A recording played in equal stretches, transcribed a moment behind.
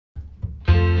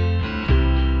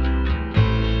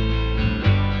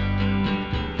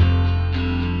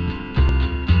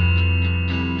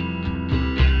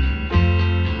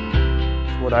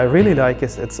What I really like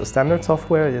is it's a standard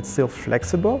software, it's still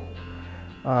flexible.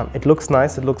 It looks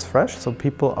nice, it looks fresh, so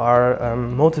people are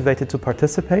motivated to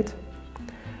participate.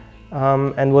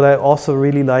 And what I also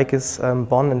really like is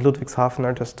Bonn and Ludwigshafen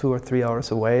are just 2 or 3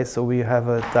 hours away, so we have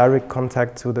a direct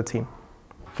contact to the team.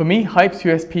 For me, Hype's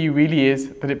USP really is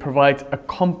that it provides a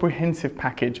comprehensive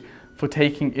package for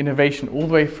taking innovation all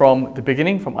the way from the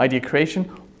beginning, from idea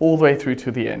creation, all the way through to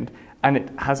the end. And it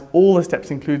has all the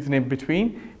steps included in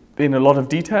between, in a lot of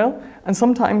detail, and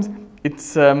sometimes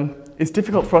it's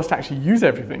difficult for us to actually use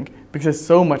everything because there's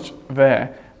so much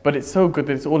there. But it's so good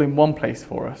that it's all in one place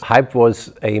for us. Hype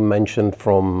was a mention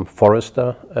from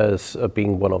Forrester as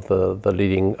being one of the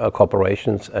leading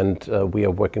corporations, and we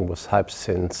are working with Hype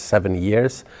since 7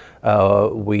 years.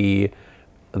 We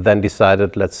then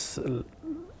decided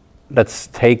let's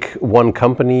take one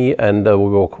company, and we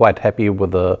were quite happy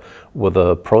with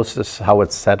the process, how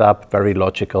it's set up, very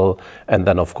logical, and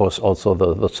then of course also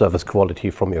the service quality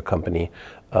from your company,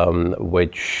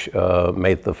 which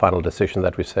made the final decision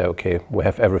that we say, okay, we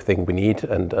have everything we need,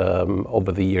 and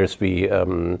over the years we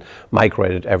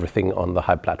migrated everything on the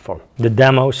Hype platform. The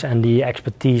demos and the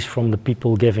expertise from the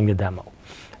people giving the demo,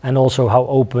 and also how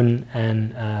open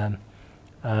and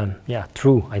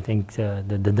true I think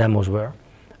the demos were.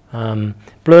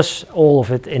 Plus all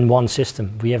of it in one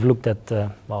system. We have looked at,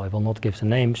 well, I will not give the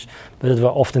names, but it were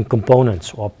often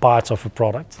components or parts of a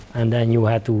product, and then you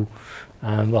had to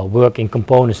work in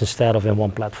components instead of in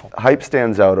one platform. Hype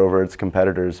stands out over its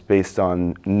competitors based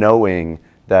on knowing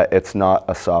that it's not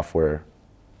a software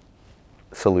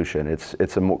solution.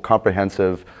 It's a more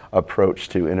comprehensive approach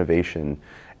to innovation,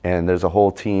 and there's a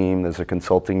whole team, there's a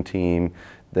consulting team,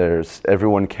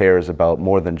 everyone cares about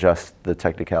more than just the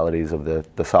technicalities of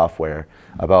the software,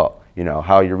 about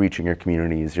how you're reaching your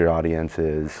communities, your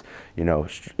audiences,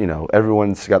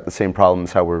 everyone's got the same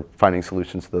problems, how we're finding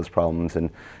solutions to those problems, and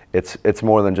it's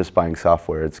more than just buying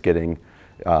software, it's getting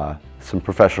some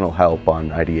professional help on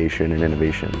ideation and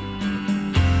innovation.